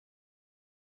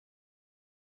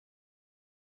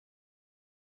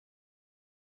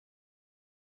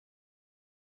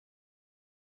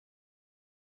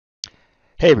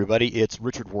Hey everybody, it's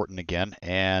Richard Wharton again,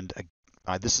 and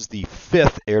this is the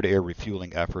fifth air-to-air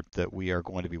refueling effort that we are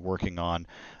going to be working on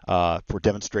for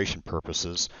demonstration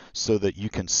purposes so that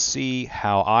you can see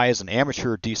how I, as an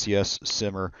amateur DCS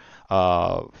simmer,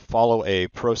 follow a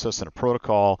process and a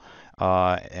protocol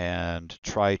and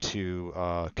try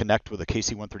to connect with a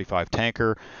KC-135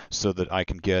 tanker so that I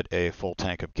can get a full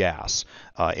tank of gas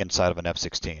inside of an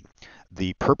F-16.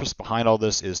 The purpose behind all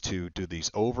this is to do these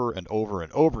over and over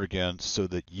and over again so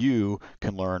that you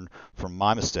can learn from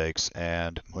my mistakes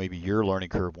and maybe your learning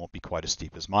curve won't be quite as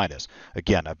steep as mine is.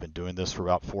 Again, I've been doing this for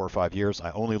about 4 or 5 years.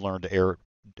 I only learned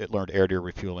air-to-air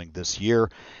refueling this year,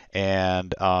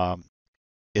 and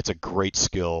it's a great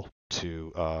skill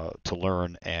to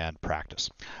learn and practice.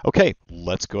 Okay,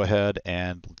 let's go ahead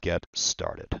and get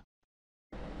started.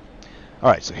 All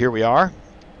right, so here we are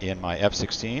in my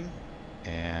F-16.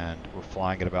 And we're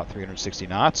flying at about 360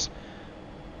 knots.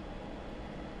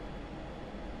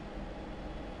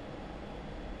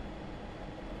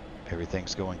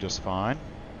 Everything's going just fine.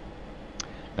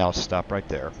 Now let's stop right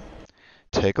there.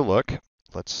 Take a look.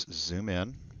 Let's zoom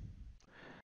in.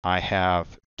 I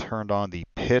have turned on the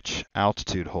pitch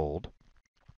altitude hold.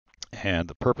 And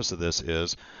the purpose of this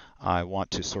is I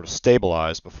want to sort of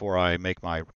stabilize before I make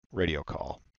my radio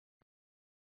call.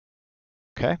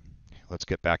 Okay. Let's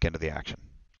get back into the action.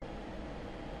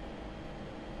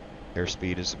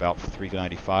 Airspeed is about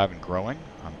 395 and growing.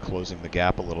 I'm closing the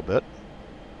gap a little bit.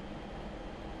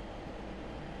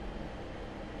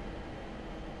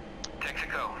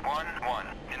 Texaco 1-1,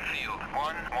 in field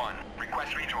 1-1,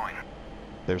 request rejoin.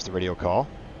 There's the radio call.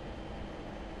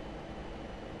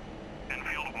 In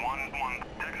field 1-1,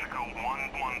 Texaco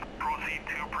 1-1, proceed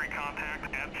to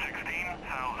pre-contact at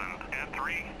 16,000 at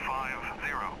 350.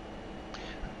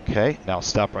 Okay, now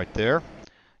stop right there.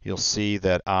 You'll see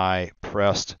that I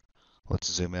pressed, let's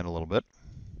zoom in a little bit.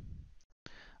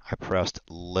 I pressed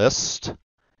list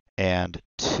and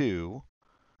 2,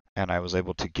 and I was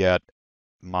able to get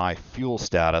my fuel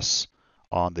status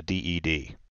on the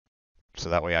DED. So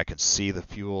that way I can see the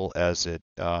fuel as it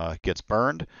gets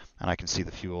burned, and I can see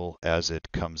the fuel as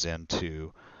it comes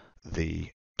into the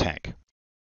tank.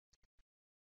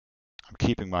 I'm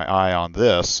keeping my eye on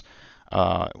this.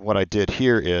 What I did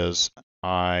here is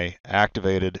I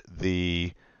activated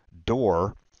the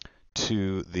door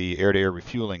to the air-to-air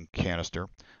refueling canister,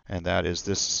 and that is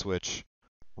this switch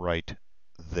right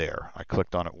there. I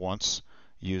clicked on it once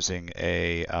using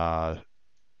a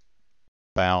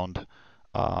bound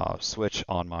switch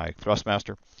on my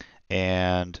thrustmaster,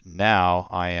 and now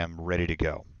I am ready to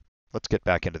go. Let's get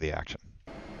back into the action.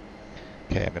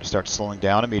 Okay, I'm going to start slowing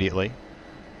down immediately.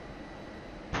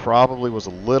 Probably was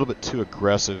a little bit too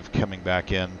aggressive coming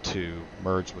back in to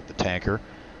merge with the tanker,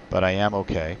 but I am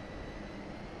okay.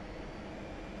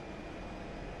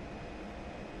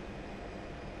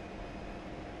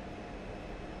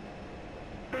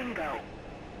 Bingo.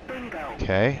 Bingo.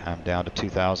 Okay, I'm down to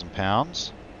 2,000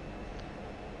 pounds.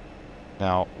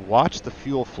 Now watch the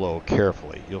fuel flow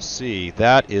carefully. You'll see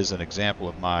that is an example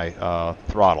of my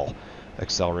throttle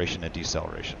acceleration and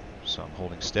deceleration. So I'm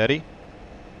holding steady.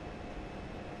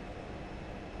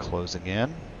 Closing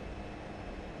in.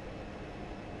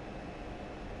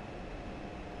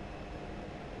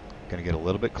 Going to get a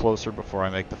little bit closer before I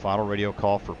make the final radio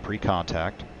call for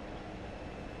pre-contact.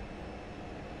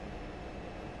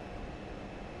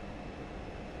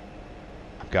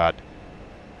 I've got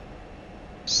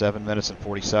 7 minutes and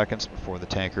 40 seconds before the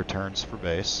tanker turns for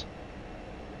base.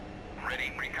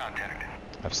 Ready, pre-contact.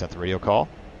 I've sent the radio call.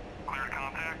 Cleared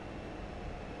contact.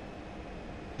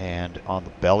 And on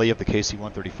the belly of the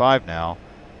KC-135 now,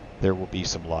 there will be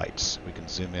some lights. We can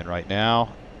zoom in right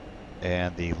now,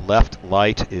 and the left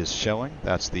light is showing.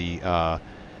 That's the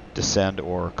descend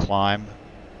or climb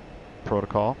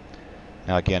protocol.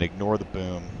 Now again, ignore the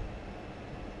boom.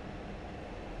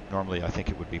 Normally I think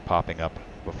it would be popping up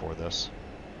before this.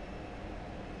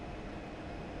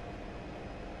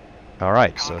 All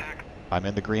right, so I'm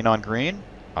in the green on green.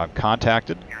 I'm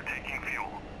contacted. You're taking fuel.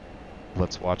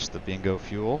 Let's watch the bingo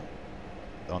fuel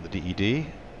on the DED.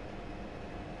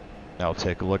 Now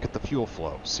take a look at the fuel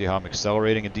flow. See how I'm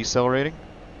accelerating and decelerating?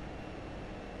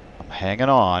 I'm hanging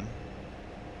on.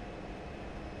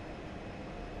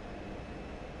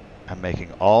 I'm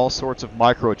making all sorts of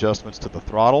micro adjustments to the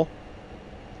throttle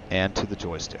and to the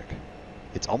joystick.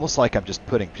 It's almost like I'm just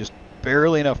putting just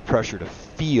barely enough pressure to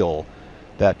feel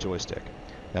that joystick.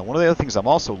 Now one of the other things I'm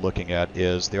also looking at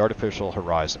is the artificial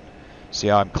horizon. See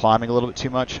how I'm climbing a little bit too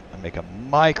much? I make a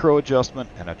micro adjustment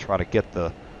and I try to get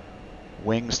the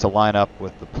wings to line up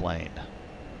with the plane,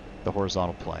 the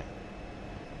horizontal plane.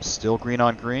 Still green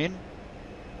on green.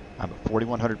 I'm at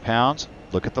 4,100 pounds.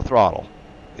 Look at the throttle.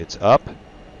 It's up.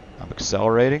 I'm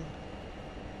accelerating.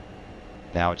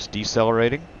 Now it's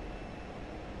decelerating.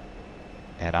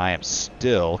 And I am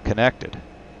still connected.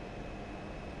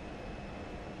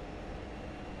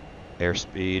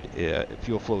 Airspeed,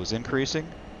 fuel flow is increasing.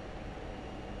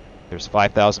 There's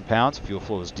 5,000 pounds. Fuel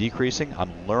flow is decreasing.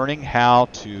 I'm learning how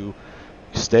to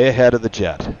stay ahead of the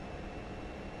jet.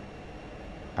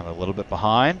 I'm a little bit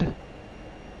behind.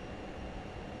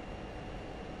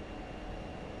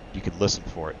 You can listen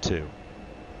for it too.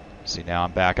 See, now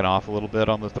I'm backing off a little bit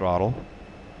on the throttle.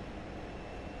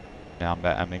 Now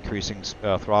I'm increasing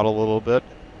throttle a little bit.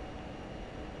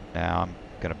 Now I'm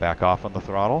going to back off on the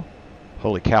throttle.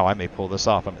 Holy cow, I may pull this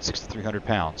off. I'm at 6,300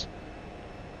 pounds.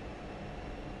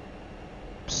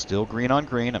 Still green on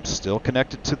green. I'm still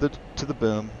connected to the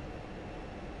boom.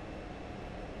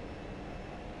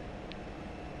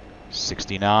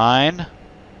 69.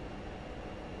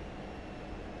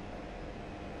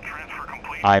 Transfer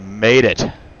complete. I made it.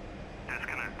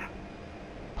 Disconnect.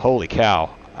 Holy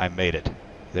cow, I made it.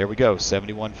 There we go,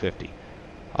 7150.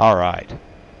 All right.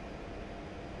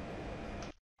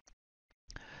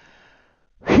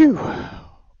 Whew.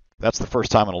 That's the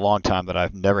first time in a long time that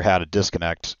I've never had a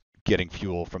disconnect getting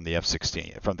fuel from the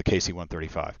F-16, from the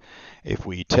KC-135. If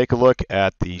we take a look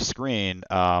at the screen,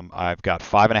 I've got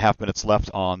 5.5 minutes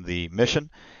left on the mission,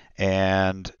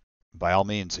 and by all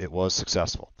means, it was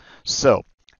successful. So,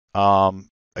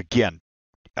 again,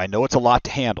 I know it's a lot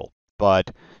to handle, but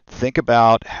think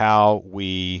about how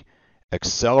we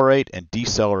accelerate and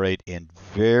decelerate in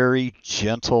very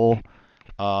gentle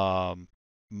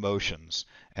motions,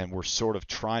 and we're sort of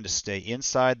trying to stay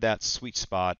inside that sweet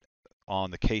spot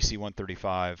on the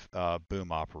KC-135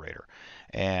 boom operator.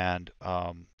 And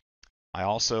I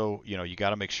also, you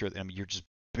got to make sure that you're just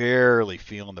barely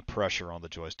feeling the pressure on the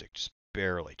joystick, just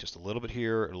barely, just a little bit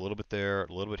here, a little bit there,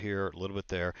 a little bit here, a little bit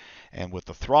there. And with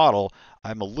the throttle,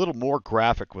 I'm a little more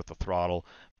graphic with the throttle,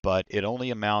 but it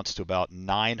only amounts to about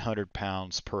 900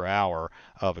 pounds per hour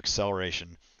of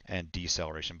acceleration and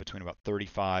deceleration, between about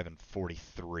 35 and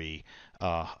 43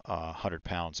 100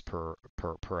 pounds per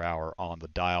hour on the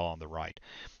dial on the right.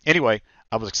 Anyway,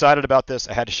 I was excited about this.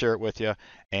 I had to share it with you,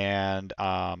 and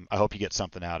I hope you get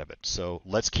something out of it. So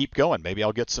let's keep going. Maybe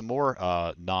I'll get some more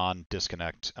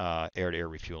non-disconnect air-to-air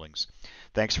refuelings.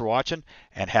 Thanks for watching,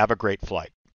 and have a great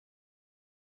flight.